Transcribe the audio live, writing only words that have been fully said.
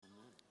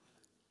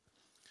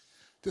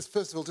Just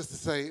first of all, just to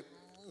say,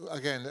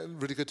 again,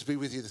 really good to be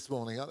with you this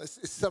morning.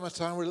 It's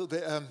summertime. We're a little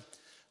bit,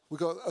 we've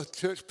got a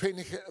church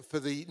picnic for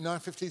the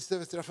 9:15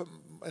 service. They're up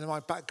in my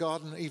back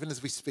garden, even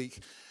as we speak.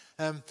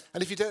 And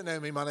if you don't know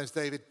me, my name's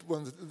David,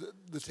 one of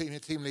the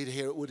team leader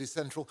here at Woody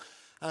Central.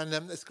 And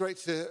it's great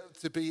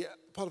to be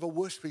part of a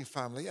worshiping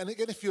family. And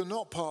again, if you're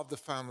not part of the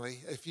family,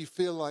 if you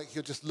feel like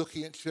you're just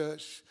looking at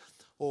church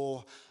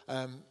or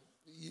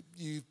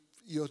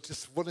you're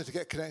just wanting to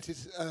get connected,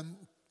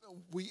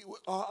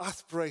 our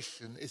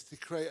aspiration is to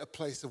create a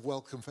place of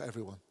welcome for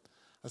everyone.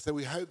 And so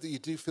we hope that you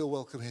do feel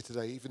welcome here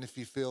today, even if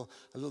you feel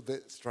a little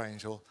bit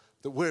strange or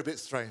that we're a bit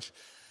strange.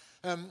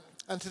 And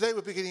today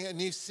we're beginning a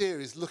new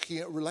series looking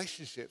at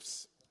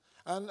relationships.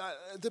 And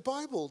the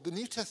Bible, the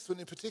New Testament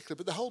in particular,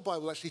 but the whole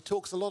Bible actually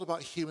talks a lot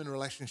about human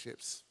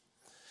relationships.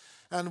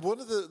 And one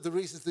of the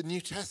reasons the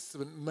New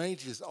Testament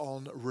majors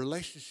on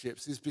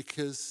relationships is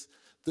because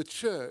the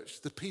church,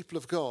 the people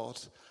of God,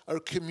 are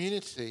a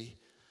community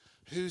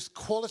whose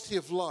quality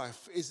of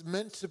life is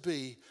meant to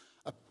be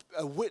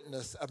a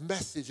witness, a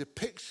message, a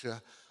picture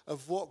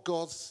of what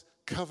God's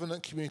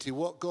covenant community,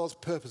 what God's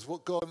purpose,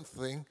 what God's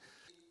thing,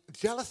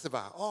 jealous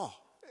about. Oh,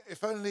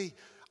 if only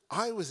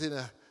I was in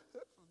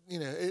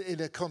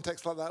a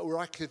context like that where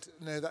I could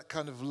know that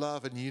kind of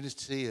love and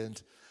unity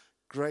and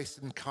grace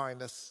and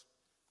kindness.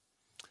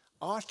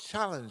 Our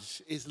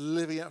challenge is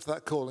living up to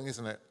that calling,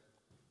 isn't it?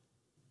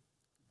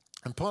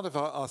 And part of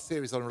our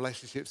series on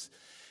relationships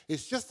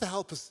is just to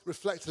help us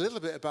reflect a little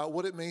bit about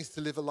what it means to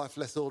live a life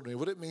less ordinary,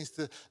 what it means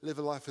to live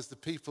a life as the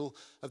people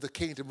of the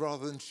kingdom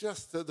rather than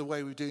just the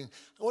way we're doing,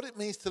 what it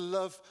means to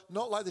love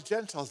not like the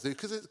Gentiles do,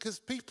 because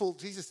people,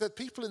 Jesus said,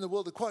 people in the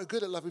world are quite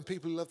good at loving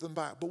people who love them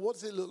back, but what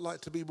does it look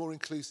like to be more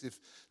inclusive,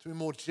 to be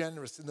more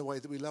generous in the way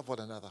that we love one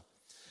another?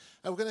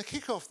 And we're going to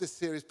kick off this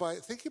series by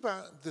thinking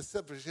about the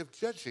subject of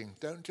judging,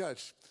 don't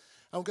judge.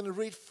 And we're going to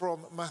read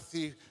from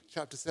Matthew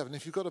chapter 7.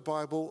 If you've got a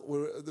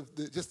Bible,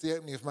 just the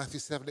opening of Matthew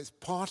 7, it's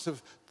part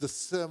of the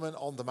Sermon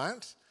on the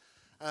Mount.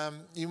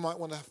 You might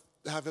want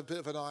to have a bit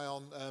of an eye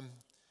on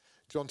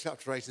John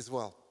chapter 8 as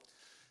well.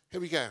 Here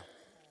we go.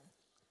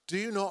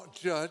 Do not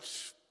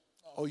judge,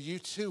 or you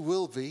too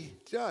will be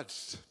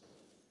judged.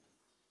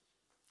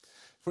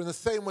 For in the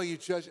same way you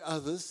judge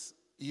others,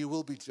 you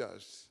will be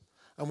judged.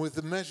 And with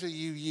the measure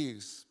you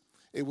use,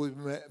 it will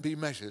be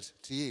measured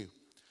to you.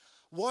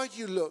 Why do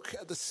you look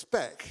at the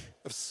speck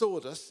of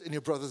sawdust in your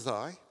brother's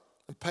eye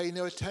and pay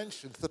no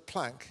attention to the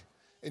plank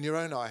in your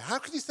own eye? How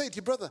can you say to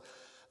your brother,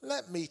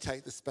 let me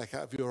take the speck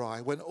out of your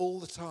eye, when all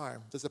the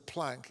time there's a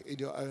plank in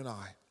your own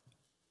eye?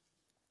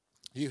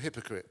 You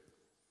hypocrite.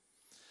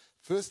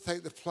 First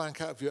take the plank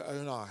out of your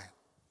own eye.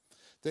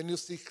 Then you'll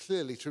see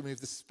clearly to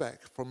remove the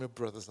speck from your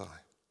brother's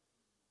eye.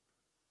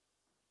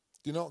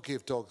 Do not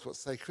give dogs what's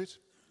sacred.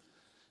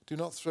 Do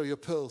not throw your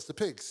pearls to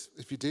pigs.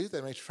 If you do,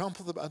 they may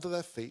trample them under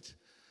their feet,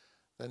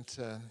 then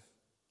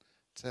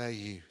tear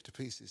you to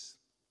pieces.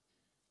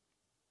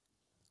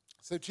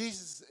 So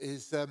Jesus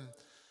is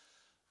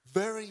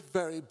very,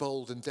 very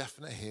bold and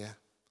definite here.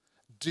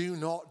 Do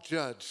not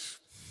judge.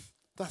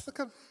 That's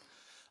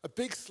a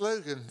big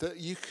slogan that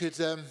you could...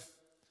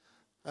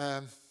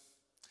 the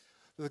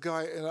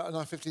guy in our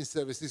 9:15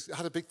 service, he's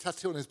had a big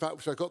tattoo on his back,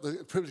 which I got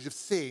the privilege of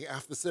seeing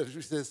after the service,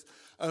 which says,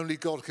 only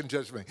God can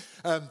judge me.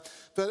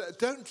 But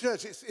don't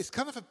judge. It's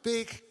kind of a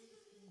big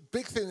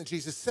thing that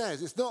Jesus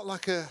says. It's not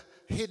like a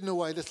hidden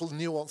away little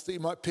nuance that you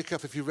might pick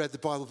up if you read the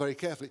Bible very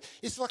carefully.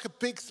 It's like a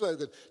big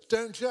slogan,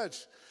 don't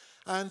judge.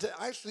 And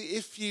actually,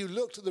 if you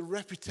looked at the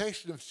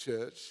reputation of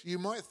church, you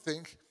might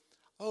think,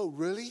 oh,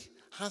 really?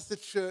 Has the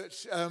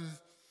church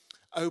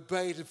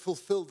obeyed and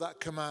fulfilled that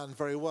command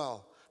very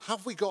well?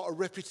 Have we got a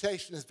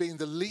reputation as being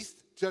the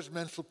least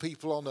judgmental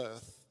people on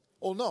earth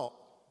or not?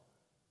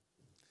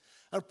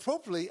 And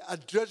probably a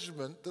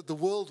judgment that the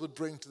world would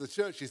bring to the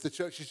church is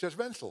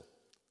judgmental,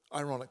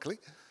 ironically.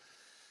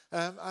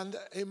 And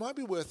it might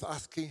be worth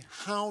asking,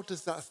 how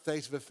does that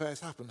state of affairs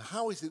happen?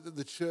 How is it that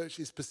the church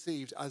is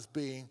perceived as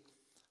being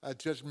a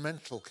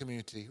judgmental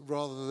community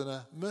rather than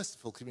a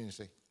merciful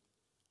community?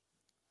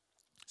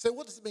 So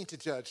what does it mean to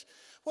judge?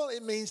 Well,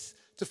 it means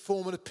to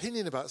form an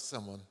opinion about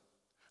someone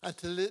and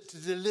to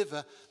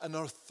deliver an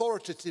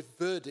authoritative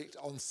verdict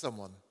on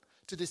someone,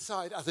 to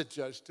decide as a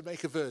judge to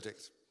make a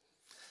verdict.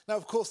 Now,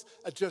 of course,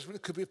 a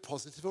judgment could be a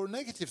positive or a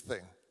negative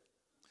thing.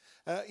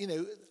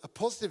 A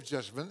positive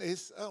judgment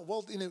is,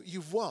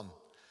 you've won.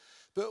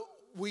 But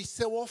we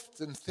so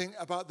often think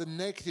about the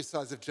negative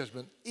sides of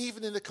judgment,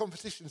 even in a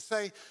competition,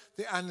 say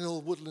the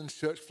annual Woodland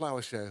Church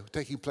Flower Show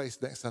taking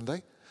place next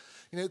Sunday.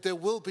 There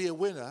will be a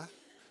winner,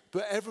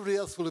 but everybody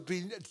else will have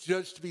been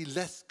judged to be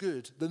less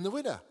good than the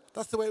winner.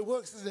 That's the way it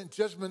works, isn't it?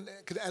 Judgment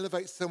can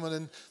elevate someone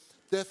and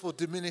therefore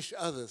diminish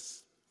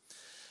others.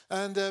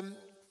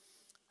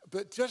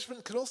 But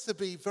judgment can also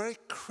be very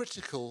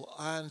critical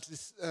and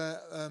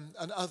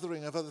an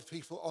othering of other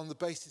people on the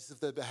basis of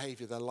their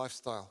behavior, their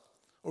lifestyle,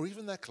 or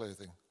even their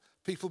clothing.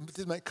 People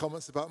did make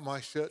comments about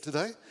my shirt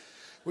today,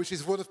 which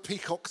is one of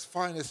Peacock's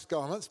finest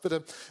garments.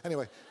 But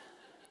anyway,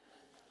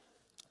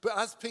 But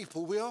as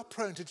people, we are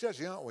prone to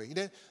judging, aren't we?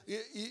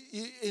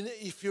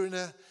 If you're in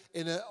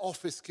an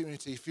office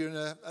community, if you're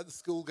at the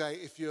school gate,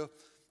 if you're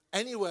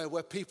anywhere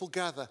where people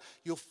gather,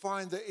 you'll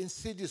find that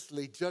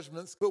insidiously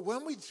judgments. But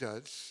when we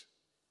judge,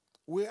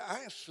 we're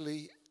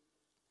actually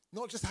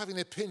not just having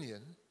an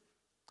opinion,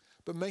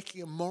 but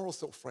making a moral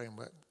sort of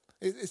framework.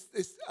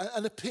 It's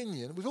an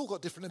opinion. We've all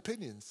got different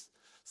opinions.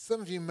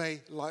 Some of you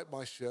may like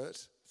my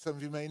shirt, some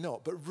of you may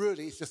not, but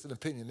really it's just an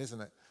opinion,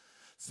 isn't it?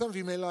 Some of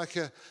you may like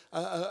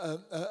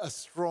a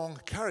strong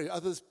curry.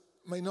 Others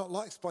may not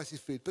like spicy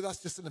food, but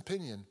that's just an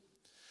opinion.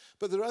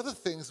 But there are other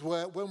things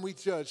where when we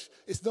judge,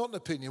 it's not an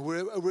opinion.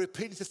 We're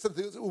opinion to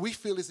something that we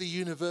feel is a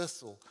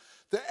universal,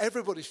 that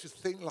everybody should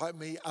think like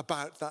me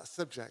about that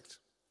subject.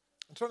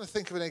 I'm trying to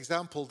think of an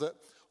example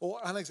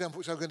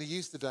which I'm going to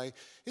use today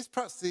is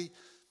perhaps the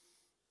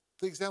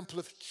example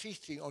of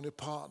cheating on your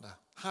partner,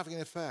 having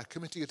an affair,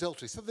 committing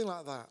adultery, something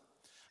like that.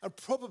 And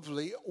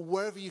probably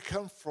wherever you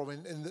come from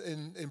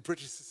in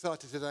British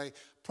society today,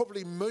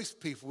 probably most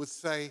people would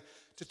say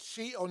to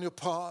cheat on your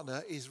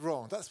partner is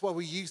wrong. That's why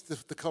we use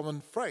the common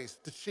phrase,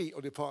 to cheat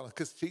on your partner,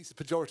 because cheat's a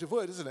pejorative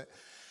word, isn't it?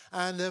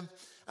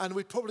 And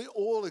we probably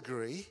all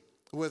agree,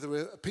 whether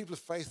we're people of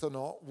faith or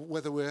not,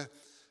 whether we're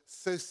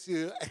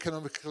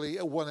socio-economically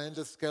at one end of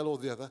the scale or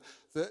the other,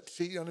 that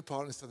cheating on your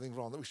partner is something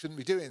wrong, that we shouldn't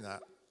be doing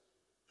that.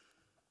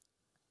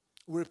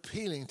 We're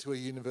appealing to a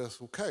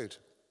universal code.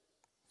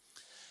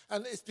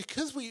 And it's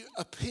because we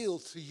appeal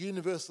to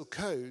universal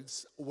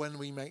codes when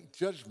we make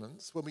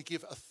judgments, when we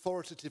give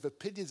authoritative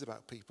opinions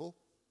about people,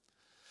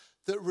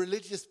 that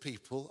religious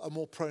people are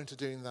more prone to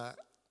doing that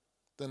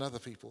than other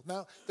people.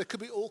 Now, there could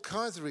be all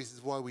kinds of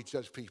reasons why we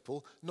judge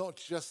people, not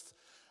just,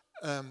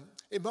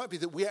 it might be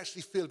that we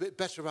actually feel a bit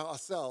better about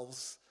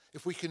ourselves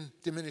if we can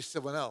diminish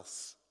someone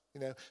else.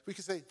 We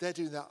can say, they're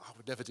doing that, I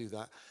would never do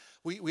that.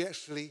 We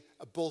actually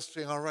are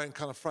bolstering our own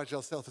kind of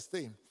fragile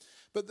self-esteem.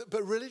 But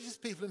religious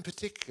people in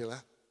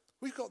particular,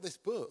 we've got this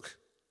book.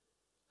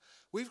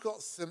 We've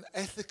got some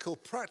ethical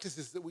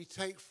practices that we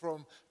take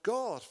from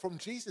God, from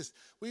Jesus.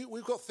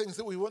 We've got things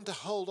that we want to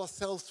hold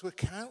ourselves to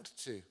account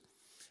to.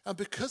 And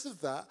because of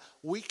that,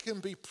 we can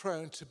be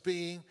prone to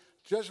being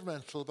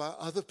judgmental about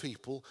other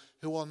people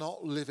who are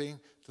not living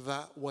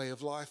that way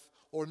of life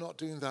or not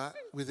doing that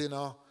within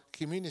our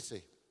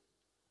community.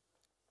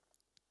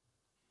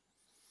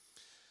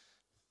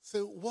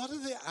 So what are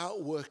the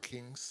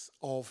outworkings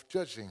of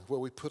judging, where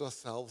we put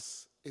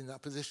ourselves in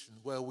that position,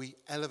 where we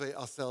elevate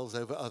ourselves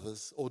over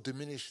others or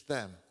diminish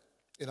them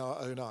in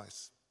our own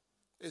eyes?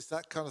 It's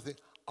that kind of thing,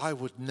 I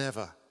would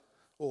never,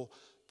 or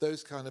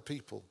those kind of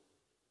people.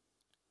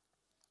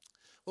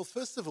 Well,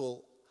 first of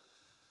all,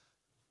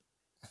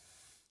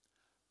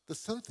 there's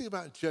something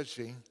about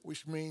judging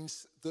which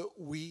means that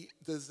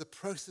there's a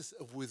process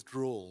of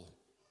withdrawal,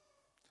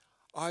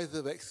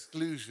 either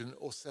exclusion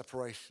or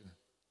separation.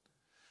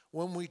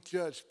 When we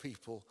judge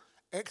people,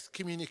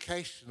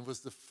 excommunication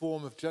was the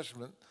form of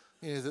judgment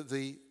that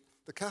the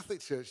Catholic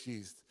Church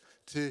used.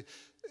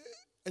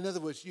 In other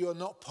words, you are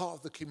not part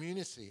of the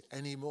community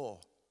anymore.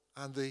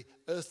 And the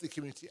earthly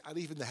community and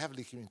even the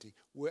heavenly community,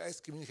 we're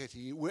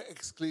excommunicating you, we're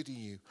excluding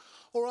you.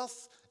 Or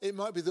else it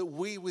might be that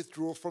we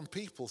withdraw from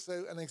people.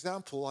 So an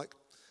example, like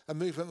a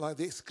movement like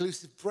the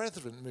Exclusive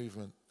Brethren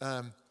movement,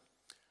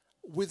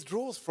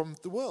 withdraws from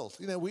the world.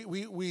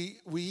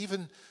 We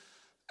even...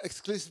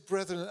 Exclusive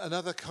Brethren and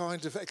other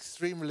kind of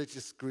extreme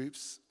religious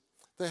groups,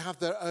 they have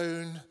their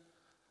own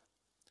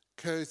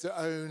codes, their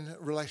own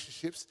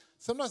relationships,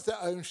 sometimes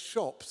their own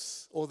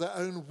shops or their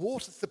own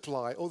water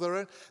supply or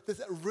there's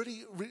a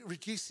really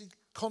reducing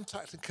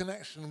contact and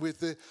connection with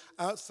the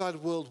outside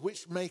world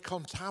which may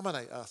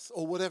contaminate us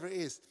or whatever it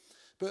is.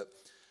 But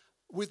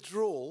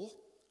withdrawal,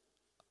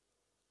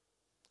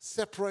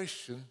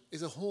 separation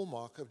is a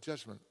hallmark of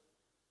judgment.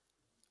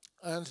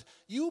 And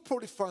you'll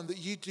probably find that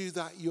you do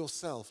that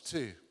yourself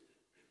too.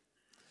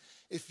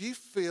 If you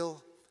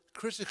feel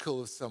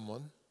critical of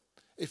someone,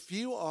 if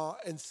you are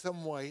in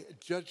some way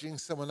judging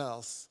someone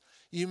else,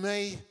 you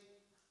may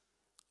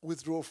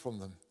withdraw from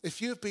them.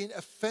 If you've been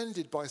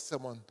offended by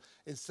someone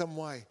in some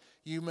way,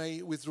 you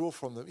may withdraw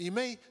from them. You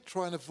may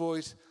try and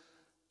avoid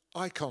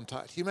eye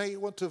contact. You may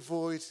want to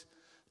avoid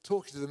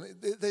talking to them.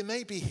 They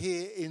may be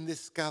here in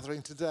this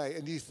gathering today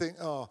and you think,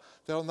 oh,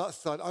 they're on that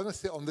side. I'm going to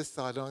sit on this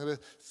side and I'm going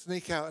to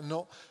sneak out and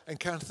not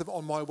encounter them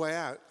on my way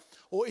out.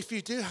 Or if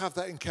you do have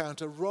that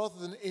encounter, rather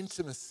than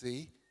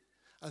intimacy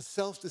and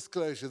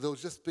self-disclosure, there'll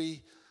just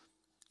be,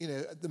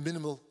 the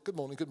minimal, good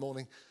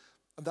morning,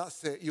 and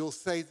that's it. You'll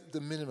say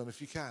the minimum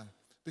if you can,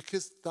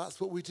 because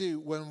that's what we do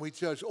when we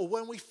judge. Or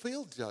when we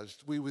feel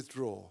judged, we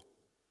withdraw.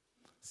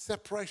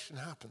 Separation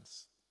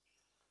happens.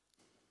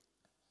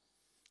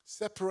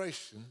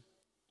 Separation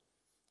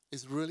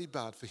is really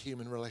bad for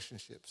human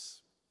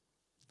relationships.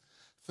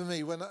 For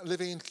me,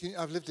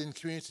 I've lived in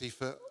community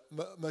for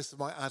most of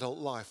my adult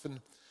life,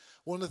 and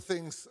one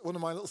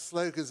of my little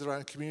slogans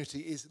around community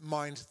is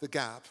mind the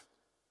gap.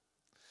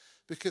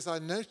 Because I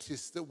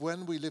noticed that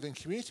when we live in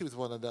community with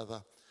one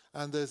another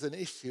and there's an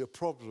issue, a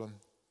problem,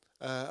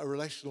 a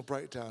relational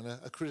breakdown,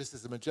 a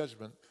criticism, a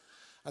judgment,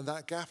 and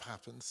that gap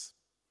happens,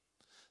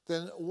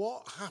 then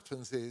what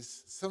happens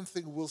is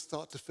something will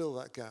start to fill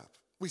that gap.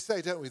 We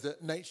say, don't we,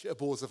 that nature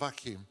abhors a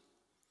vacuum.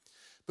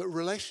 But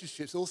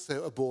relationships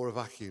also abhor a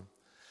vacuum.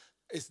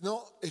 It's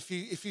not, if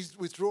you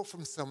withdraw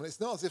from someone, it's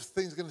not as if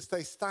things are going to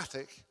stay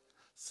static.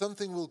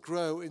 Something will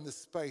grow in the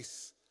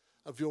space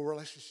of your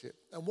relationship.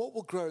 And what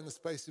will grow in the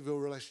space of your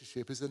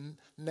relationship is a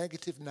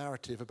negative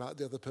narrative about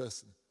the other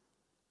person.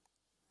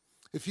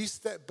 If you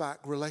step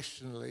back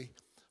relationally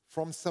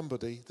from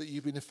somebody that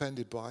you've been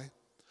offended by,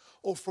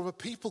 or from a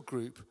people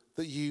group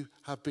that you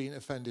have been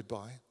offended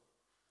by,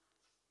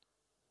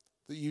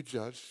 that you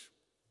judge,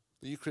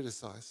 that you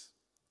criticize,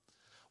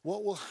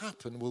 what will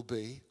happen will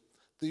be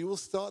that you will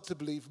start to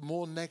believe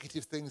more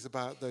negative things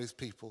about those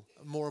people,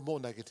 more and more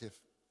negative.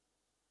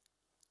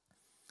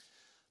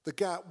 The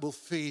gap will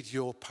feed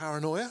your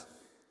paranoia,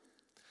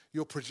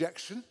 your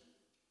projection.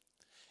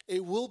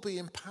 It will be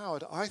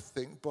empowered, I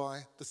think,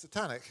 by the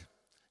satanic.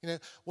 You know,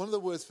 one of the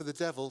words for the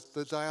devil,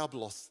 the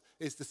diabolos,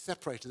 is the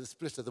separator, the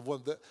splitter, the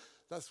one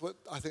that's what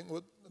I think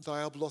what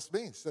diabolos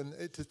means, and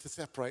to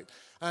separate.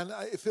 And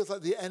it feels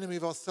like the enemy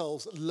of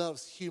ourselves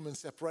loves human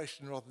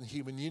separation rather than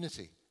human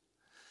unity.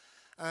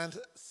 And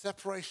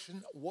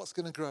separation, what's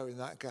going to grow in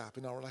that gap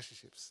in our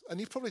relationships? And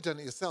you've probably done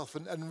it yourself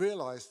and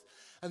realized.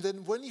 And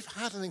then when you've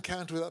had an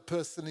encounter with that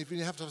person, if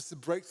you have to have some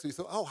breakthrough, you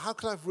thought, oh, how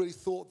could I have really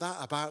thought that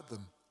about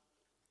them?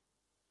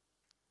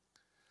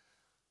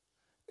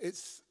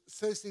 It's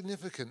so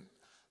significant.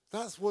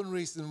 That's one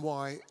reason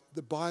why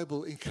the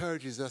Bible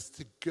encourages us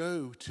to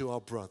go to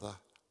our brother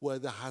where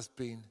there has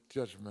been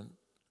judgment,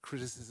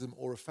 criticism,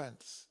 or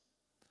offense.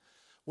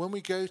 When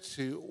we go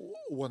to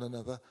one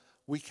another,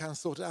 we can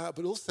sort it out,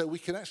 but also we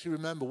can actually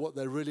remember what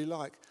they're really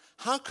like.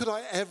 How could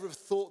I ever have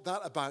thought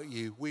that about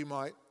you, we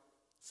might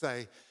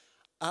say,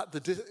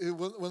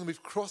 when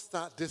we've crossed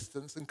that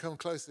distance and come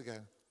close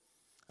again.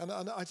 And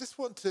I just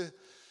want to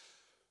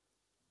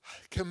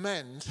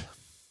commend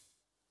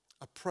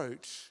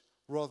approach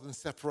rather than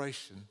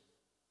separation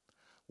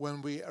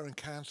when we are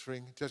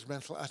encountering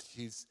judgmental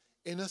attitudes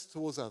in us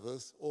towards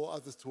others or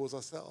others towards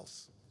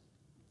ourselves.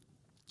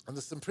 And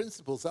there's some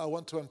principles that I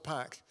want to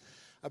unpack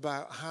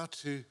about how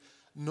to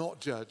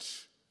not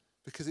judge,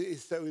 because it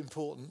is so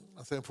important,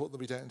 and so important that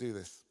we don't do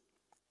this.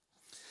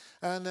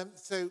 And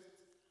so,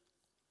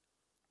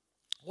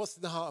 what's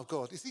in the heart of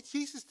God? You see,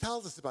 Jesus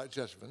tells us about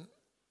judgment,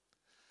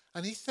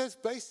 and he says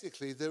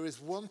basically there is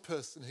one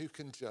person who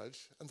can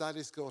judge, and that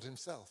is God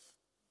himself.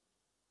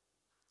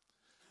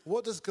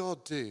 What does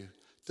God do?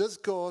 Does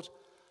God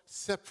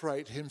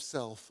separate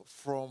himself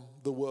from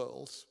the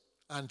world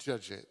and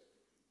judge it?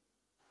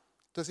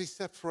 Does he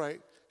separate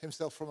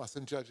himself from us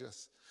and judge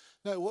us?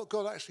 No, what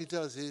God actually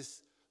does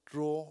is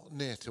draw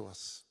near to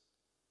us.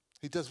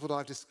 He does what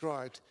I've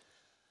described.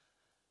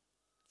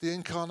 The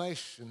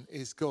incarnation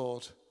is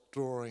God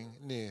drawing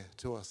near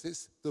to us.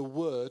 It's the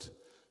Word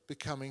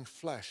becoming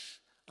flesh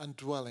and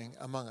dwelling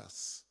among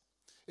us.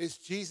 It's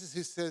Jesus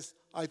who says,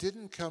 I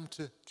didn't come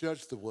to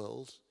judge the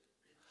world,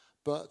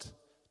 but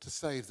to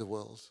save the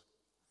world.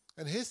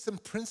 And here's some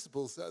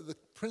principles, the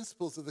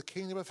principles of the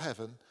kingdom of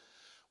heaven,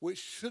 which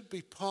should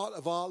be part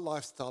of our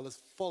lifestyle as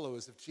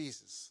followers of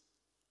Jesus.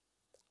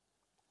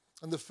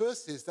 And the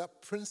first is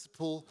that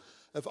principle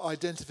of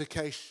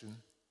identification,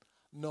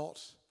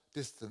 not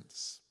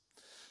distance.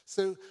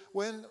 So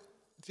when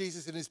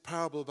Jesus, in his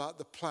parable about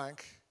the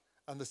plank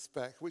and the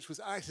speck, which was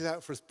acted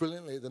out for us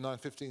brilliantly at the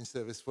 9:15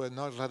 service, where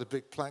Nigel had a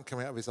big plank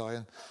coming out of his eye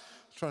and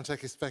trying to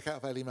take his speck out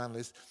of Ellie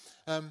Manley's,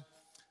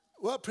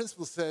 well, that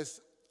principle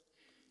says,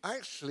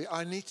 actually,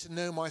 I need to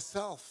know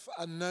myself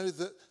and know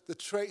that the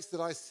traits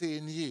that I see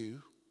in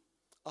you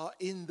are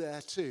in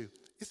there too.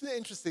 Isn't it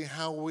interesting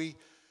how we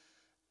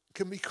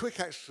can be quick,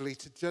 actually,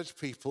 to judge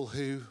people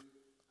who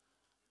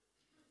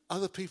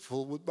other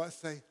people might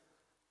say,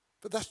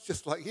 but that's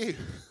just like you.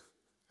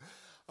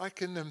 I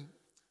can,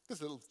 there's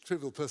a little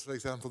trivial personal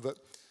example, but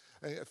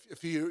a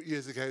few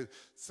years ago,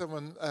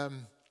 someone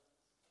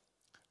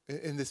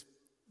in this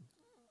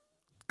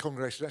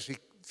congregation actually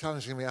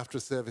challenging me after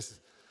a service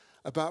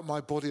about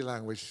my body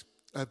language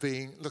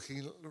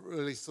looking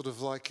really sort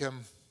of like,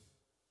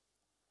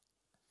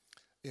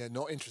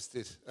 not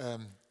interested.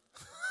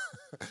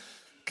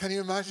 Can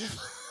you imagine?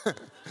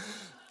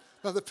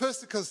 Now, the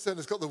person concerned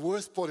has got the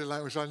worst body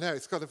language I know.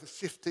 It's kind of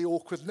shifty,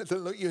 awkward, and it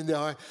doesn't look you in the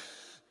eye.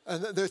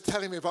 And they're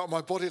telling me about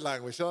my body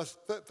language.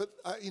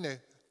 Anyway.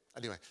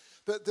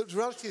 But the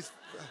reality is,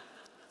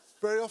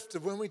 very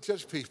often when we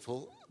judge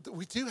people,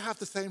 we do have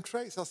the same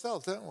traits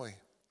ourselves, don't we?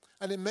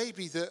 And it may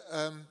be that,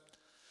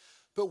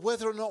 but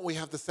whether or not we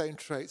have the same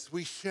traits,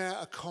 we share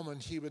a common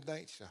human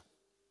nature.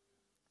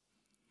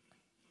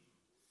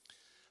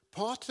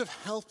 Part of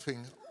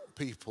helping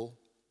people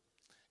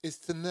is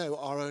to know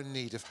our own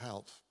need of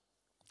help.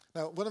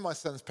 Now, one of my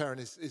son's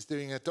parents is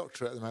doing a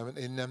doctorate at the moment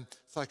in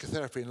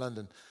psychotherapy in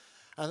London.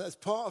 And as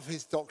part of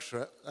his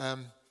doctorate,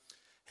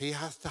 he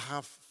has to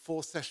have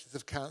 4 sessions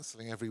of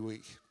counselling every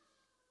week.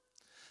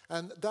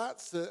 And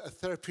that's a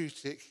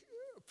therapeutic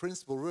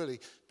principle, really,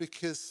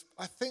 because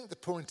I think the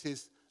point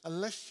is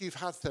unless you've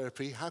had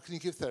therapy, how can you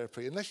give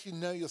therapy? Unless you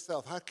know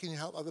yourself, how can you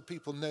help other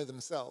people know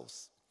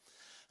themselves?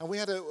 And we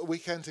had a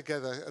weekend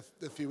together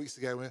a few weeks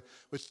ago.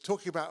 We're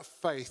talking about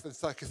faith and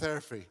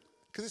psychotherapy.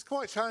 Because it's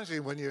quite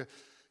challenging when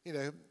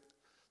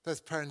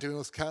there's parent doing all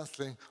this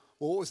counselling.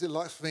 Well, what was it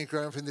like for me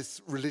growing up in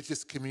this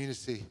religious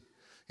community?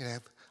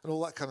 And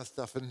all that kind of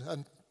stuff,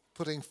 and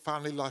putting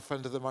family life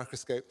under the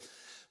microscope.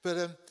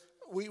 But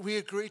we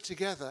agreed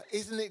together.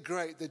 Isn't it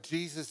great that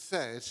Jesus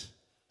said,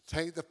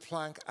 take the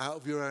plank out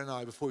of your own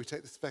eye before you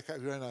take the speck out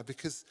of your own eye?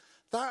 Because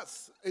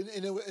that's,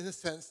 in a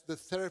sense, the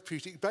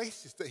therapeutic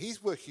basis that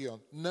he's working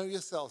on. Know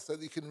yourself so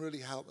that you can really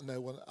help and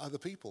know other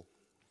people.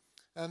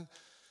 And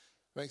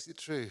makes it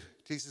true.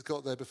 Jesus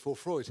got there before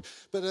Freud.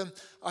 But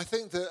I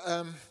think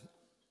that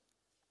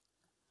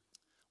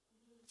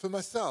for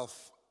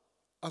myself,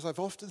 as I've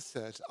often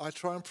said, I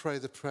try and pray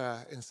the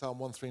prayer in Psalm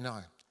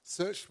 139.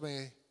 Search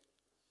me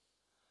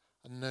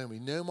and know me.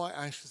 Know my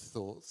anxious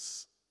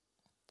thoughts.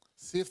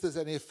 See if there's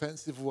any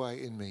offensive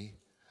way in me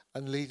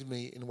and lead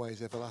me in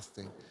ways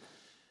everlasting.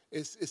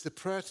 It's a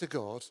prayer to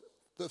God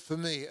that for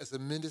me as a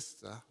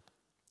minister,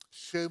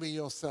 show me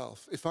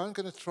yourself. If I'm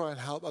going to try and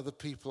help other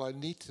people, I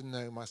need to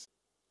know myself.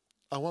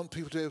 I want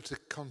people to be able to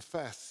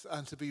confess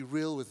and to be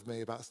real with me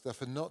about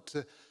stuff and not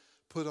to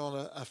put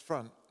on a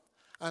front.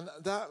 And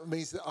that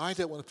means that I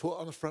don't want to put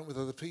on a front with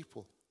other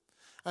people.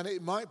 And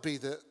it might be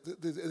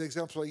that the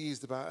example I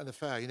used about an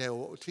affair,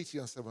 or cheating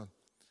on someone.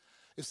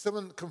 If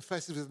someone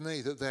confesses with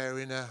me that they're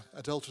in an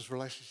adulterous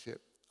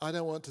relationship, I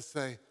don't want to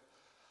say,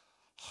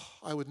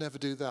 I would never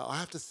do that. I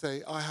have to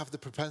say, I have the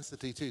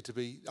propensity too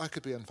I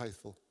could be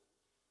unfaithful.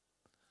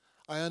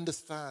 I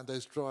understand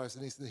those drives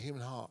and needs in the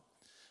human heart.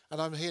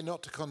 And I'm here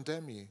not to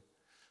condemn you,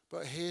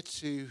 but here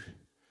to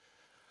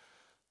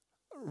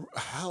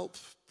help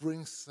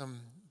bring some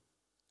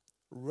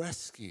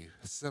rescue,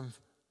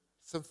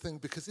 something,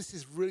 because this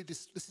is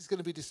going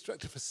to be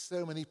destructive for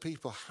so many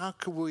people. How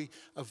can we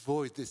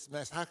avoid this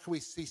mess? How can we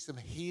see some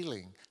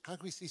healing? How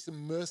can we see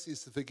some mercy and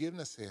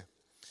forgiveness here?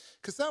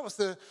 Because that was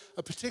a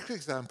particular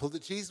example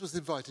that Jesus was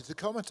invited to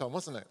comment on,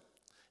 wasn't it?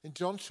 In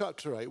John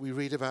chapter 8, we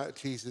read about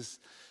Jesus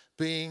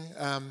being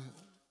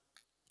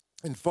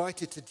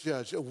invited to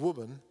judge a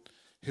woman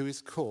who is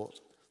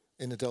caught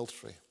in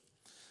adultery.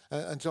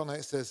 And John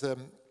 8 says,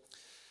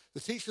 the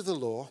teacher of the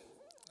law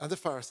and the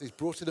Pharisees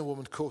brought in a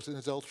woman caught in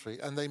adultery,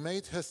 and they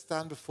made her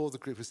stand before the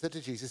group and said to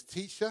Jesus,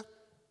 Teacher,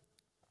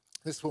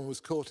 this woman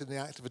was caught in the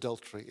act of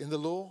adultery. In the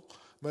law,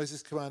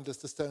 Moses commanded us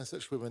to stone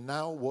such women.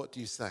 Now, what do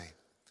you say?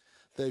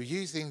 They're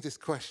using this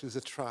question as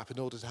a trap in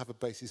order to have a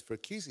basis for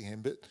accusing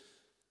him. But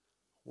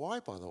why,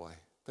 by the way?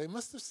 They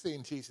must have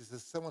seen Jesus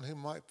as someone who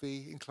might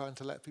be inclined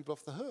to let people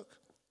off the hook.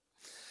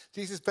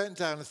 Jesus bent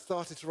down and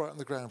started to write on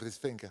the ground with his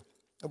finger.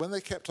 And when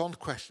they kept on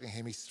questioning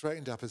him, he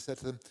straightened up and said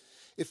to them,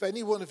 If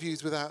any one of you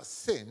is without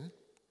sin,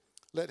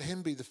 let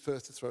him be the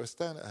first to throw a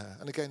stone at her.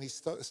 And again, he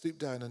stooped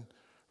down and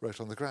wrote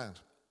on the ground.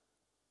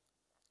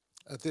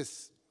 At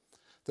this,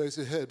 those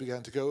who heard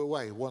began to go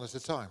away, one at a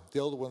time, the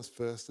older ones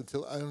first,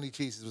 until only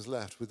Jesus was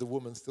left with the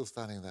woman still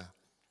standing there.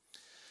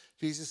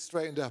 Jesus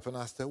straightened up and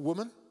asked her,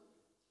 Woman,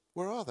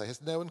 where are they?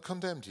 Has no one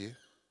condemned you?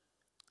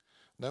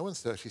 No one,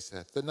 sir, she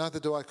said. Then neither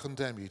do I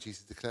condemn you,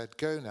 Jesus declared.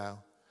 Go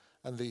now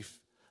and leave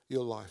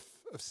your life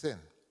of sin.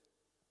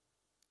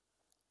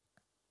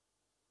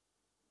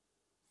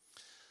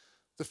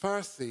 The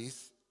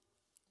Pharisees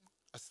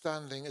are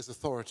standing as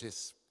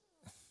authorities.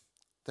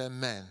 They're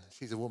men.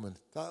 She's a woman.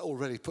 That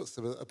already puts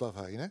them above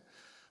her,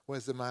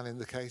 Where's the man in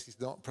the case? He's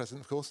not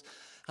present, of course.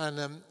 And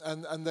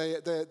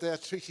they are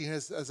treating her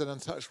as an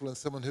untouchable and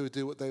someone who would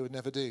do what they would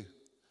never do.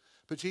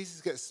 But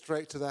Jesus gets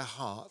straight to their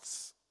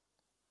hearts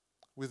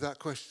with that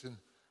question.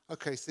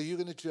 Okay, so you're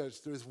going to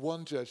judge. There is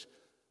one judge.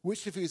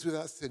 Which of you is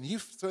without sin? You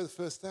throw the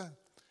first stone.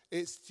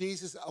 It's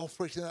Jesus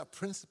operating that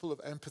principle of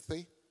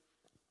empathy.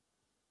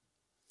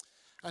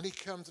 And he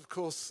comes, of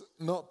course,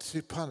 not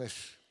to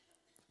punish,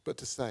 but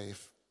to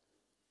save.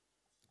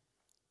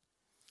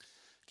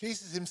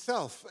 Jesus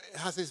himself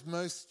has his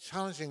most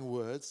challenging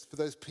words for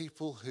those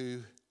people who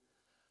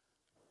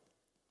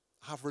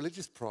have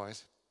religious pride,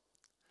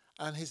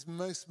 and his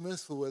most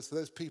merciful words for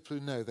those people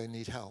who know they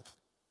need help.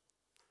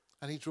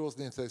 And he draws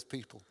near to those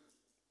people.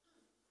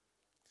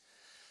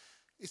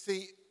 You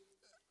see,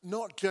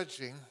 not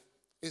judging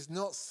is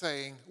not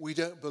saying we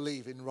don't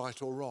believe in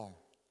right or wrong.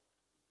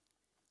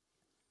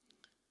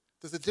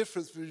 There's a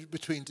difference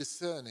between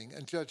discerning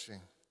and judging.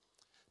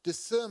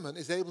 Discernment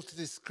is able to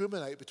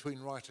discriminate between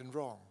right and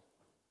wrong,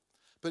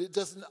 but it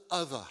doesn't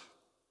other.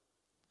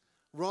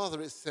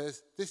 Rather, it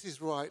says, this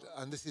is right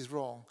and this is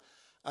wrong,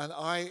 and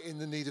I in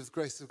the need of the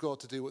grace of God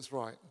to do what's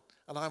right,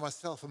 and I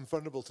myself am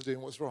vulnerable to doing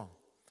what's wrong.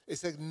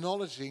 It's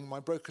acknowledging my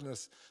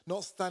brokenness,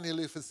 not standing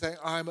aloof and saying,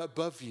 I'm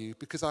above you,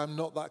 because I'm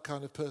not that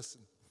kind of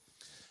person.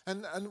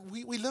 And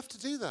we love to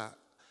do that.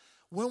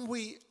 When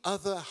we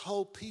other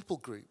whole people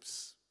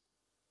groups,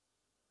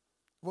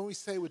 when we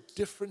say we're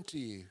different to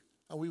you,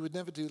 and we would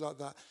never do like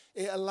that,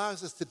 it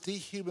allows us to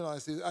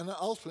dehumanize them and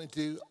ultimately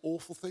do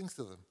awful things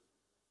to them.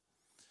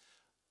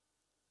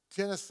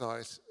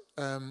 Genocide,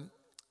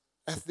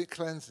 ethnic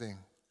cleansing,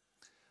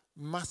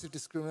 massive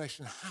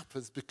discrimination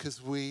happens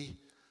because we've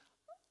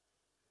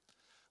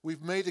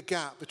made a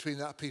gap between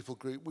that people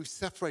group. We've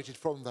separated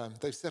from them.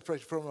 They've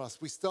separated from us.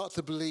 We start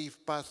to believe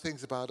bad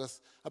things about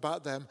us,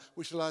 about them,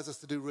 which allows us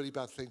to do really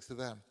bad things to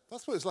them.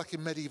 That's what it was like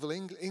in medieval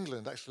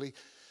England, actually.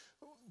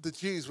 The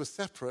Jews were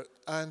separate,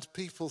 and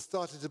people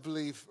started to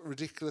believe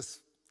ridiculous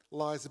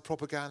lies and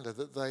propaganda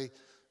that they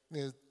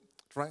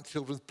drank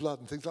children's blood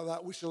and things like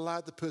that, which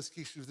allowed the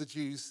persecution of the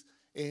Jews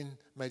in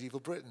medieval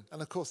Britain.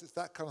 And of course, it's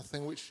that kind of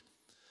thing which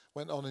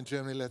went on in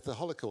Germany, led to the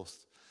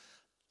Holocaust.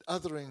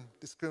 Othering,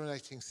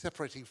 discriminating,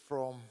 separating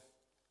from.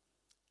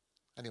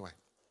 Anyway,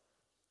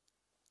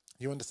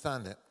 you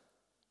understand it.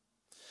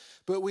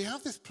 But we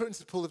have this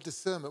principle of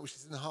discernment, which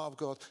is in the heart of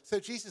God. So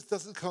Jesus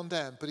doesn't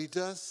condemn, but he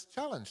does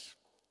challenge.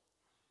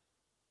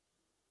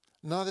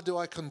 Neither do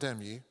I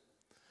condemn you.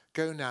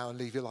 Go now and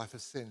leave your life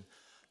of sin.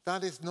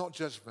 That is not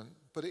judgment,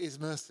 but it is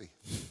mercy.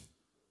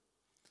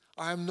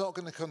 I am not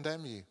going to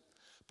condemn you,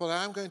 but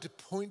I am going to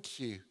point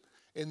you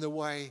in the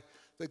way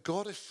that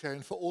God has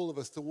shown for all of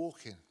us to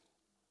walk in.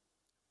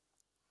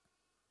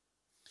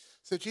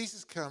 So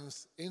Jesus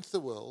comes into the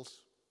world,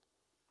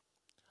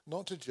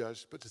 not to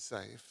judge, but to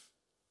save,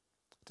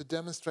 to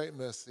demonstrate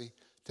mercy,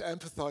 to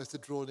empathize, to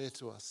draw near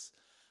to us.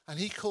 And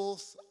he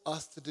calls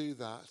us to do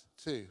that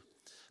too.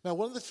 Now,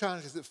 one of the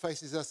challenges that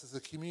faces us as a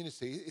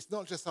community is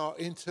not just our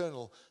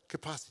internal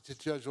capacity to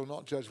judge or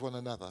not judge one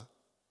another,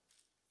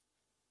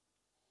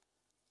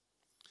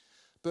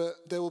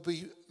 but there will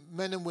be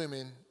men and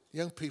women,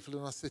 young people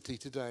in our city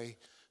today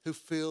who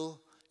feel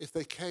if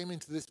they came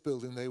into this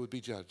building, they would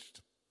be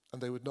judged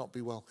and they would not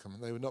be welcome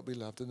and they would not be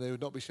loved and they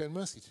would not be shown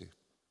mercy to.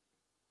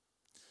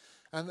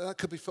 And that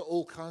could be for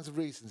all kinds of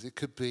reasons. It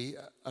could be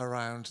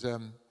around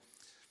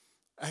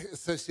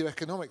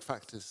socioeconomic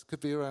factors. It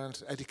could be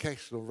around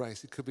education or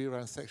race. It could be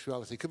around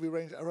sexuality. It could be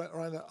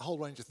around a whole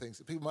range of things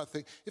that people might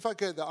think, if I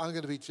go there, I'm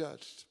going to be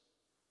judged.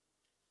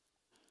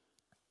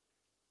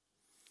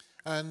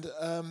 And,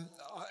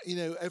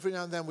 every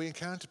now and then we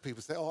encounter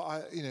people say,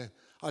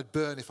 I'd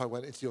burn if I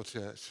went into your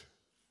church.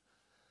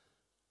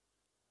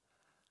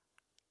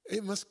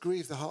 It must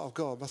grieve the heart of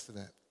God, mustn't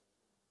it?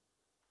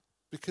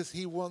 Because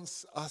he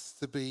wants us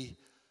to be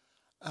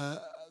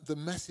the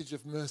message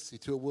of mercy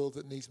to a world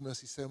that needs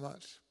mercy so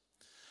much.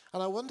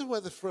 And I wonder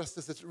whether for us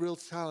there's a real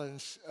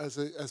challenge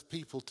as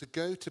people to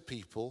go to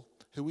people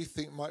who we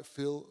think might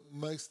feel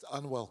most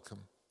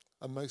unwelcome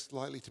and most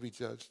likely to be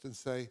judged and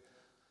say,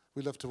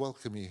 we'd love to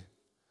welcome you.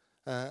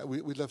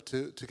 We'd love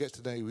to get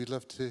to know you. We'd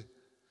love to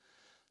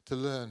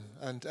learn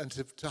and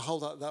to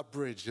hold out that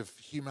bridge of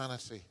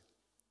humanity.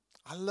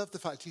 I love the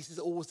fact Jesus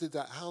always did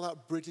that, held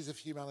out bridges of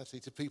humanity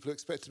to people who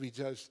expect to be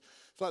judged.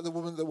 It's like the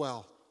woman at the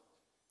well,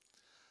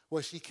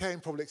 where she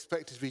came probably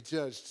expected to be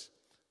judged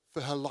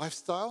for her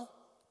lifestyle,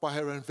 by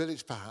her own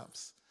village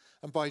perhaps,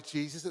 and by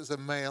Jesus as a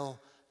male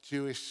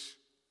Jewish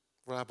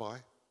rabbi.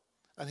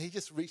 And he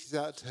just reaches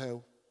out to her,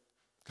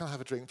 can I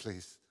have a drink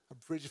please? A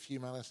bridge of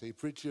humanity, a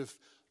bridge of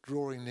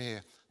drawing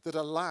near that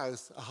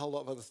allows a whole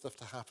lot of other stuff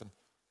to happen.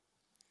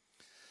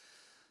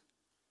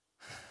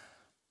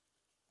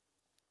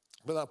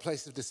 But that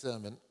place of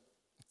discernment,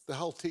 the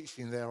whole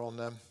teaching there on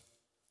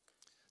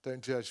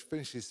don't judge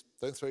finishes,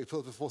 don't throw your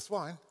pearls before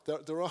swine.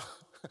 There are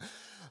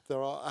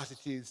there are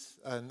attitudes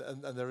and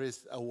there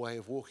is a way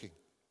of walking.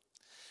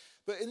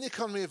 But in the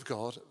economy of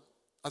God,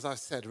 as I've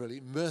said really,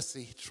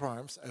 mercy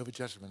triumphs over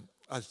judgment,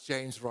 as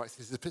James writes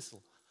in his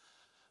epistle.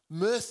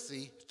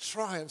 Mercy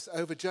triumphs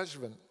over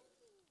judgment.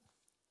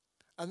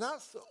 And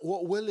that's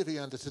what we're living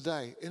under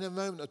today. In a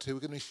moment or two, we're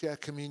going to share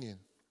communion.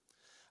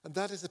 And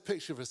that is a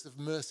picture of us of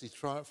mercy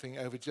triumphing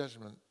over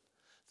judgment.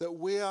 That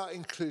we are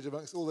included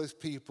amongst all those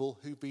people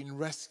who've been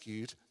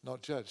rescued,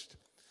 not judged.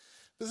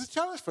 There's a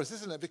challenge for us,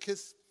 isn't it?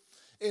 Because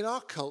in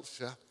our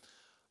culture,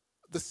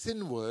 the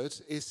sin word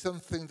is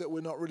something that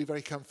we're not really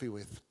very comfy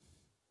with.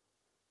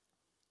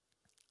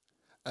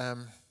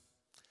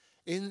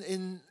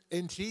 In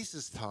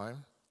Jesus'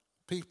 time,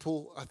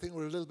 people, I think,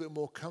 were a little bit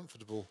more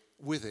comfortable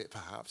with it,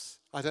 perhaps.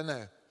 I don't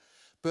know.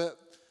 But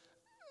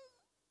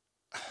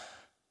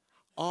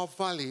our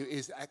value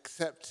is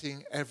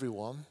accepting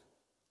everyone,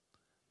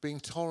 being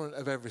tolerant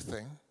of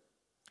everything,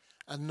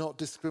 and not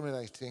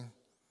discriminating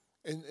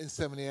in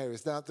so many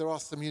areas. Now, there are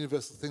some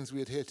universal things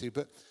we adhere to,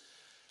 but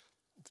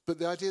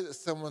the idea that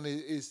someone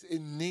is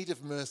in need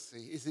of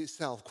mercy is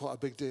itself quite a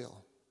big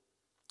deal.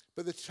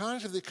 But the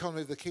challenge of the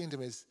economy of the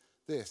kingdom is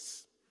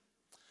this.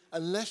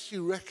 Unless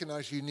you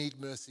recognize you need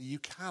mercy, you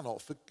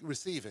cannot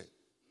receive it.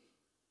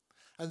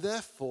 And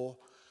therefore,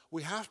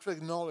 we have to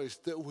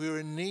acknowledge that we're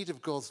in need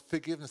of God's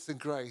forgiveness and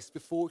grace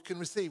before we can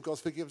receive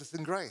God's forgiveness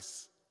and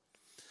grace.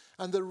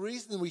 And the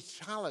reason we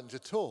challenge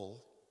at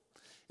all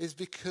is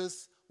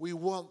because we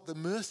want the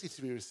mercy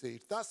to be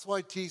received. That's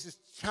why Jesus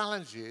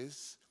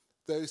challenges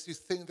those who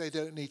think they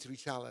don't need to be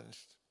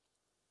challenged.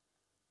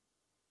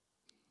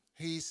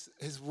 His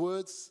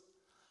words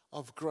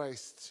of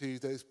grace to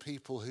those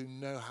people who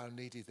know how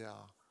needy they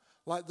are.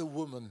 Like the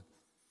woman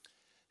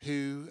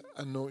who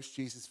anoints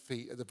Jesus'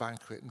 feet at the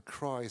banquet and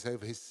cries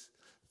over his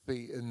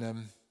feet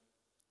and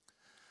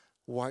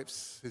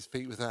wipes his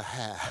feet with her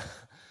hair.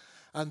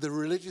 And the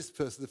religious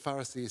person, the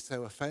Pharisee, is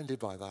so offended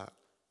by that.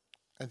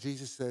 And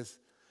Jesus says,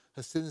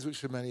 her sins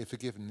which are many are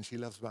forgiven, and she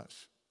loves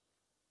much.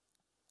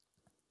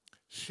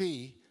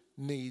 She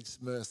needs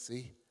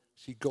mercy.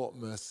 She got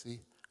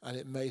mercy, and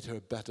it made her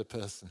a better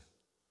person.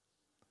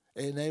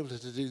 It enabled her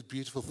to do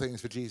beautiful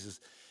things for Jesus.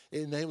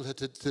 It enabled her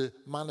to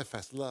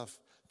manifest love.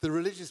 The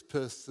religious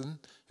person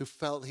who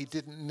felt he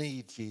didn't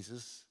need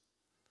Jesus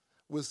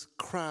was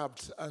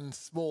crabbed and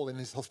small in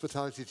his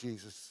hospitality to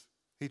Jesus.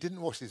 He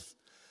didn't wash his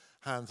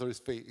hands or his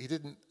feet. He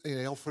didn't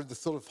offer the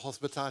sort of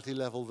hospitality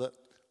level that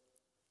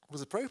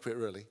was appropriate,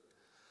 really.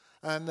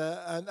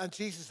 And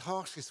Jesus'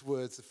 harshest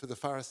words for the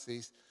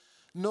Pharisees,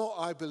 not,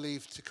 I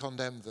believe, to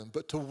condemn them,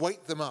 but to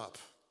wake them up,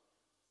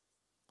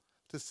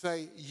 to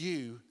say,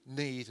 you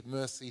need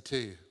mercy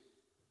too.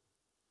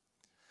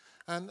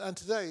 And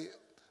today,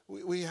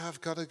 we have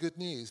got a good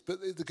news,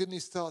 but the good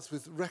news starts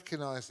with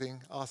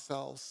recognizing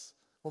ourselves.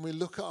 When we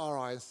look at our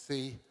eyes and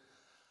see,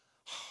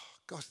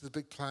 gosh, there's a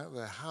big planet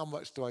there. How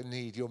much do I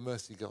need your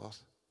mercy, God?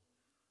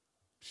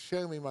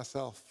 Show me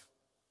myself.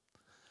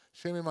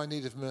 Show me my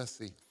need of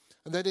mercy.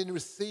 And then in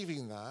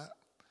receiving that,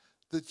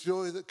 the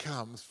joy that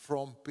comes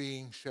from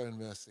being shown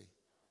mercy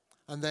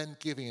and then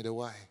giving it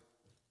away.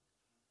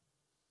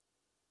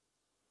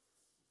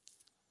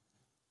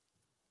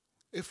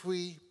 If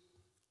we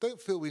don't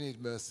feel we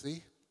need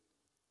mercy,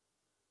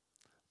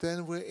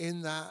 then we're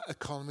in that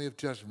economy of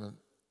judgment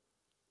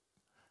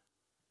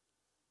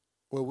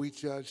where we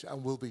judge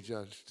and will be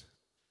judged.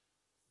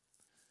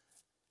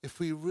 If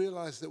we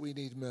realize that we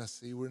need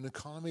mercy, we're in an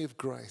economy of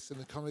grace, an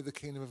economy of the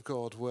kingdom of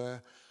God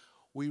where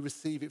we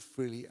receive it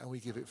freely and we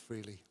give it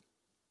freely.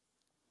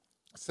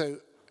 So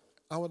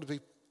I want to be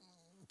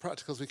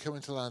practical as we come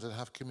into land and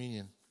have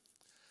communion.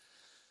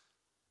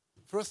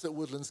 For us at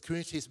Woodlands,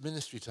 community is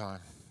ministry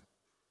time.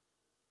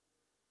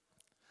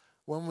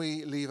 When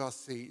we leave our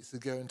seats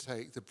and go and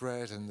take the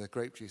bread and the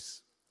grape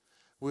juice,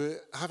 we're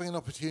having an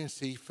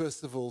opportunity,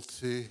 first of all,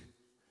 to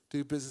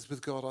do business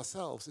with God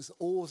ourselves. It's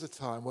always a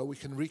time where we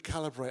can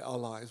recalibrate our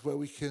lives, where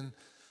we can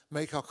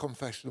make our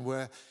confession,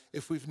 where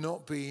if we've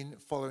not been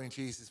following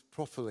Jesus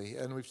properly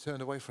and we've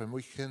turned away from him,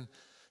 we can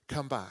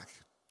come back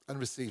and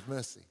receive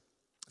mercy.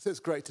 So it's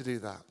great to do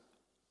that.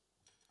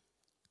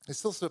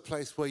 It's also a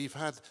place where you've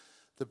had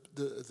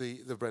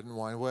the bread and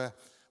wine, where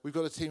we've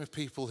got a team of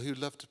people who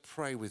love to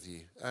pray with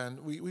you. And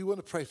we want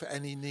to pray for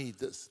any need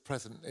that's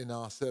present in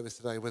our service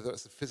today, whether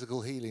it's a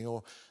physical healing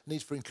or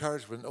need for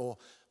encouragement or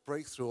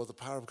breakthrough or the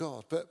power of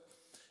God. But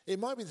it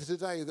might be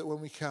today that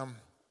when we come,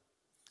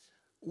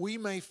 we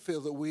may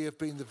feel that we have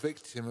been the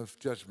victim of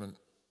judgment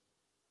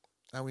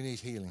and we need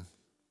healing.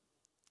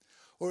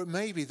 Or it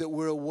may be that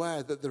we're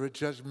aware that there are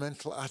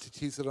judgmental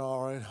attitudes in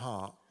our own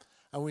heart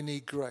and we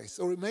need grace.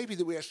 Or it may be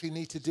that we actually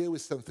need to deal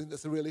with something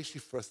that's a real issue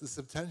for us. There's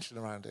some tension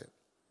around it.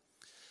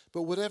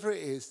 But whatever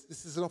it is,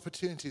 this is an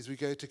opportunity as we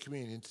go to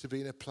communion to be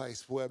in a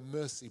place where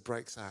mercy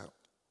breaks out.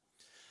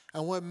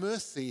 And where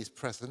mercy is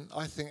present,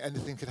 I think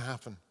anything can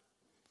happen.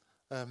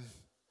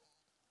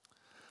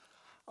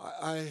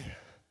 I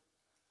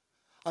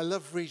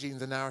love reading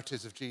the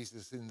narratives of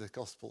Jesus in the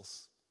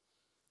Gospels.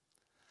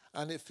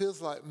 And it feels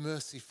like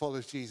mercy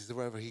follows Jesus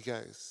wherever he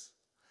goes.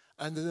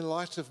 And in the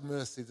light of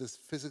mercy, there's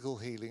physical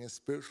healing and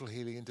spiritual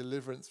healing and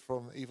deliverance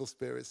from evil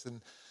spirits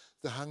and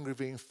the hungry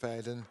being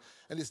fed. And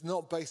it's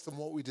not based on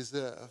what we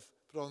deserve,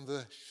 but on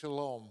the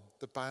shalom,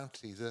 the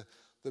bounty, the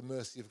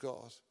mercy of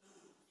God.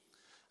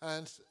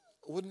 And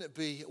wouldn't it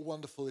be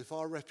wonderful if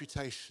our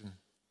reputation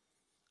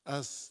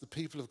as the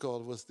people of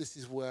God was, this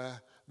is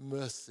where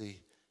mercy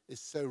is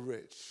so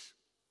rich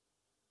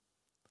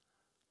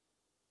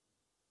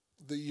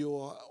that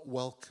you're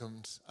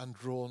welcomed and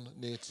drawn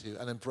near to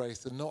and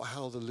embraced and not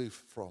held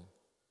aloof from.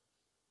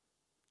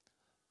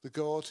 The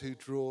God who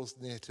draws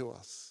near to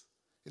us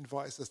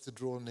invites us to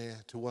draw near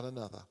to one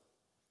another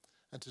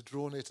and to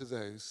draw near to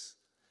those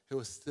who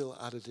are still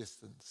at a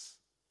distance.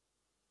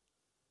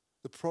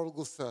 The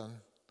prodigal son,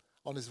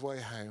 on his way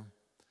home,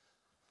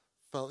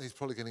 felt he's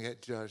probably going to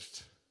get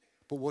judged.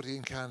 But what he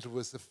encountered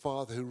was the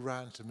father who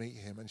ran to meet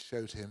him and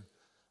showed him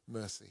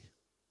mercy.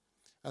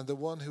 And the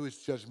one who was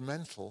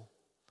judgmental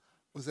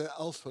was there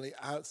ultimately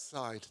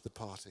outside the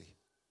party.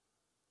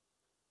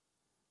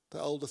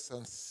 The older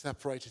son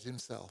separated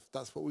himself.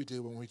 That's what we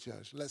do when we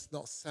judge. Let's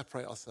not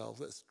separate ourselves.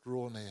 Let's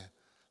draw near.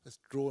 Let's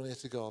draw near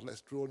to God.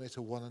 Let's draw near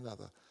to one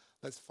another.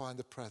 Let's find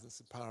the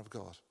presence and power of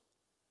God.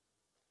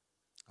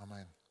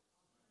 Amen.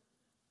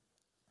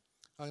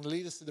 I'm going to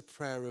lead us in a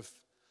prayer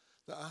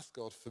that asks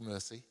God for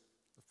mercy,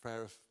 a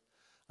prayer of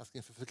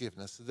asking for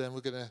forgiveness. And then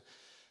we're going to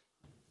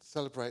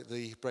celebrate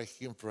the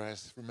breaking of bread,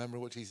 remember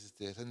what Jesus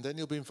did. And then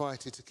you'll be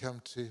invited to come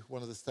to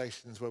one of the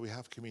stations where we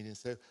have communion.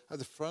 So at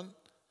the front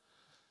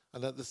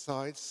and at the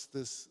sides,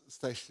 there's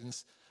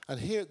stations. And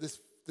here at this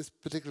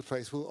particular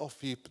place, we'll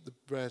offer you the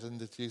bread and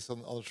the juice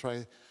on a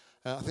tray.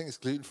 I think it's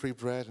gluten-free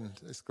bread and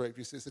it's grape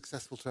juice. It's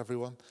accessible to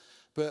everyone.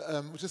 But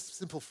just a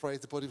simple phrase,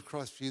 the body of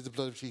Christ for you, the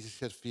blood of Jesus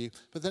shed for you.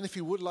 But then if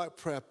you would like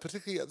prayer,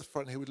 particularly at the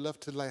front here, we'd love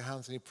to lay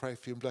hands on you, pray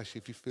for you and bless you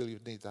if you feel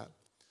you need that.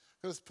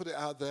 I'll just put it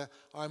out there.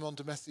 I'm on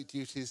domestic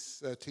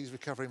duties. T's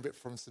recovering a bit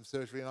from some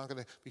surgery, and I'm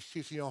going to be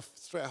shooting off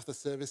straight after the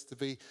service to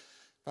be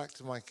back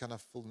to my kind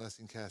of full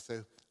nursing care.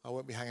 So I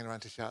won't be hanging around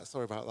to shout.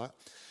 Sorry about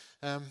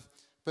that.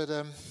 But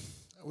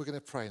we're going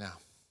to pray now.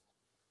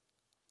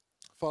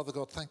 Father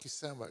God, thank you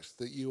so much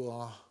that you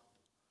are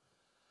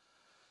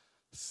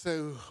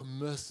so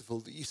merciful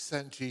that you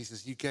sent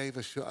Jesus. You gave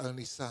us your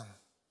only Son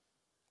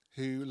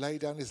who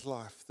laid down his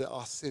life that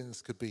our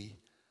sins could be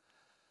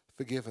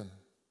forgiven.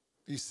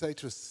 You say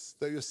to us,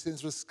 though your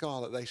sins were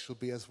scarlet, they shall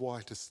be as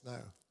white as snow.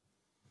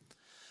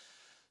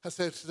 And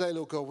so today,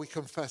 Lord God, we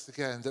confess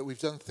again that we've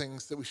done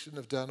things that we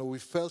shouldn't have done, or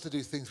we've failed to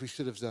do things we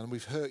should have done.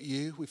 We've hurt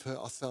you, we've hurt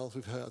ourselves,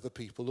 we've hurt other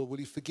people. Lord, will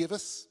you forgive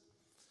us,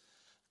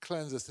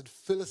 cleanse us, and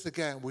fill us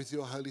again with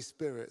your Holy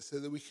Spirit so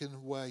that we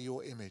can wear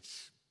your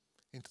image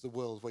into the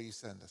world where you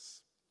send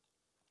us.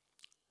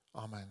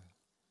 Amen.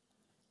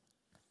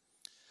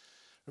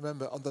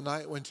 Remember, on the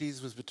night when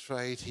Jesus was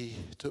betrayed, he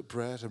took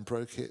bread and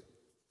broke it.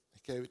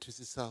 He gave it to his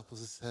disciples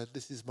and said,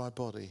 "This is my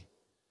body,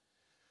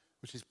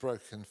 which is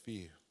broken for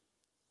you."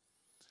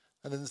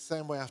 And in the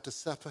same way, after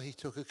supper, he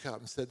took a cup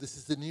and said, "This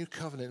is the new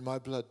covenant in my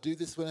blood. Do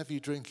this whenever you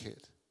drink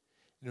it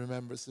in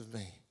remembrance of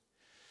me."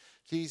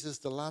 Jesus,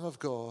 the Lamb of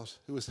God,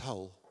 who was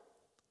whole,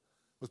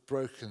 was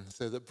broken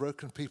so that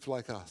broken people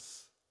like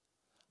us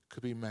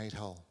could be made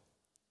whole.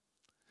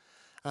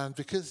 And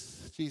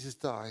because Jesus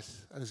died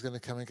and is going to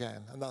come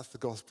again, and that's the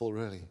gospel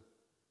really,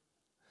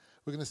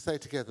 we're going to say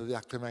together the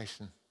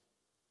acclamation.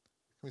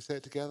 Can we say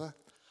it together?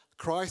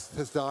 Christ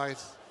has died.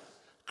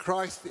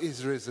 Christ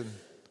is risen.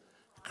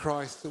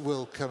 Christ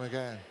will come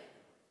again.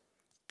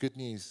 Good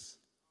news.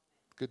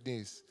 Good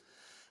news.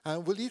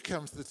 And will you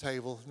come to the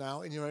table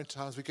now in your own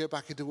time as we go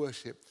back into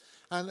worship?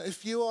 And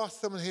if you are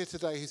someone here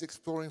today who's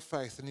exploring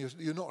faith and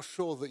you're not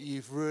sure that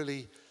you've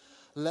really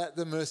let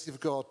the mercy of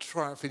God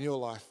triumph in your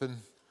life,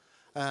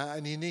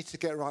 and you need to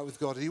get right with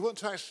God, and you want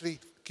to actually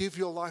give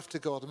your life to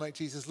God and make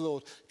Jesus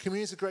Lord,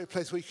 communion is a great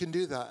place where you can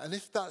do that. And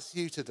if that's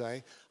you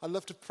today, I'd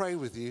love to pray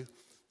with you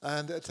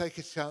and take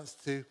a chance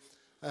to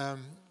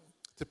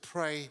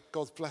pray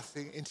God's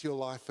blessing into your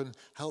life and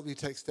help you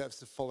take steps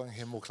to following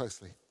him more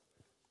closely.